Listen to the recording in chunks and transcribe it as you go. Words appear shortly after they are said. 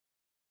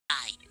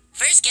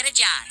First, get a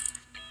jar.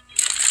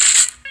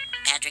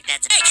 Patrick,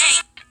 that's a...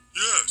 Hey!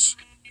 Yes.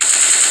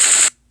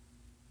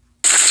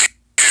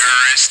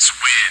 Terrorists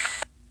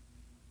win.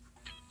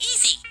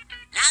 Easy.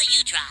 Now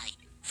you try.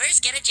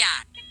 First, get a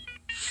jar.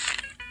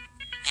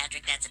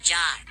 Patrick, that's a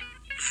jar.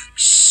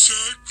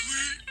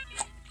 Exactly.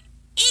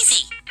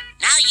 Easy.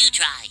 Now you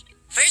try.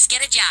 First,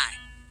 get a jar.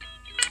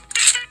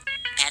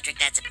 Patrick,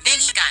 that's a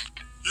mini gun.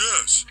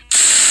 Yes.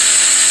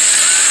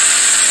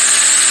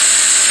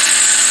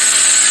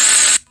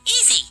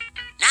 Easy.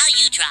 Now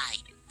you try.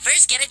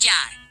 First, get a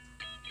jar.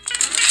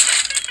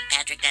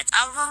 Patrick, that's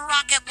a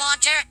rocket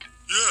launcher.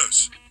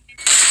 Yes.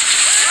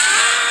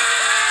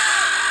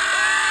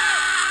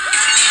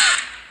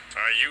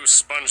 Are you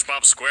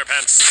SpongeBob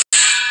SquarePants?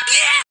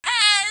 Yes!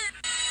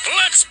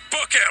 Let's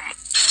book him!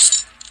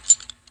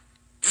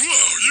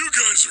 Wow, you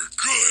guys are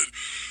good.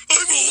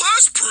 I'm the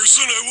last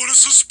person I would have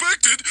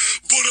suspected,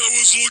 but I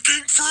was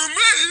looking for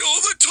May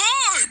all the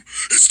time.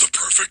 It's the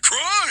perfect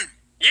crime.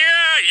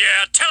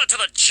 Yeah, tell it to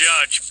the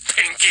judge,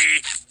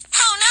 Pinky.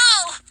 Oh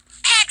no!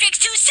 Patrick's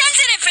too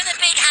sensitive for the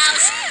big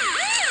house.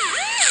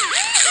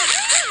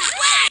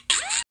 Wait!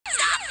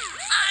 Stop!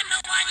 I'm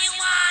the one you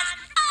want.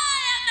 I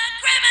am the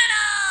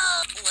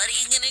criminal. What are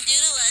you gonna do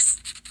to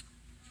us?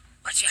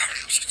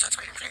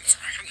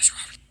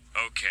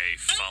 Okay,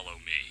 follow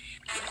me.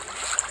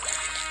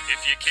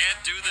 If you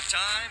can't do the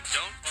time,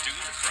 don't do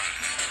the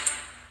crime.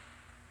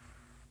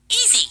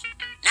 Easy.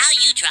 Now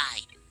you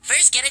try.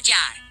 First, get a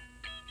jar.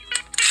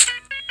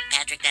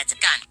 Patrick, that's a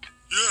gun.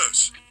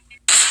 Yes.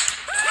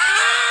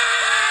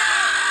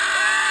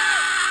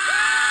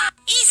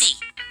 Easy.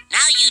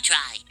 Now you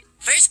try.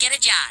 First, get a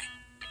jar.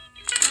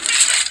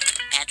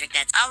 Patrick,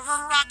 that's a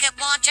rocket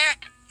launcher.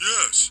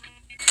 Yes.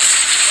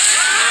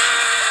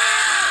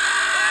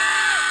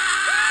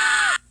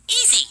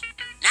 Easy.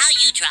 Now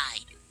you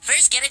try.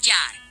 First, get a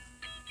jar.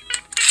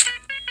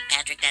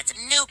 Patrick, that's a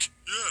nuke.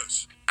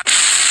 Yes.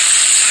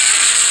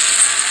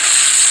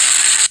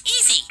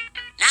 Easy.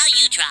 Now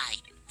you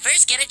try.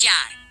 First, get a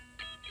jar.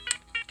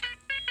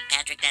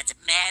 Patrick, that's a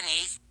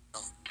mayonnaise.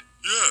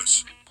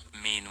 Yes.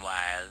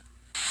 Meanwhile...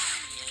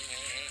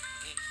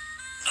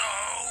 No!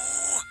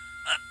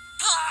 A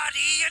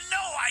party! You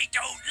know I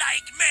don't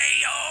like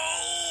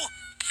mayo!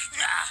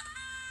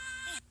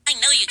 I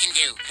know you can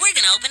do. We're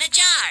gonna open a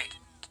jar.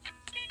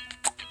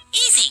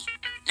 Easy.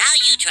 Now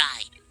you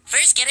try.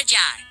 First, get a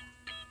jar.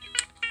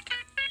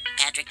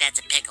 Patrick, that's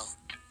a pickle.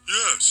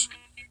 Yes.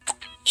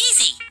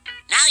 Easy.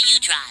 Now you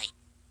try.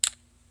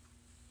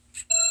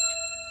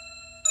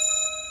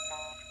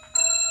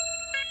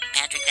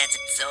 Patrick, that's a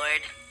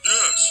sword.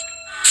 Yes.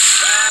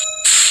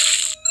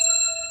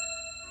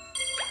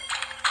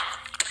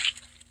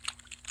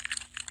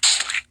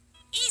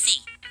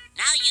 Easy.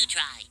 Now you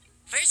try.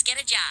 First, get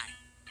a jar.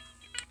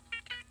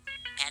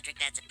 Patrick,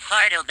 that's a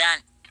portal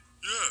gun.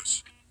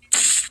 Yes.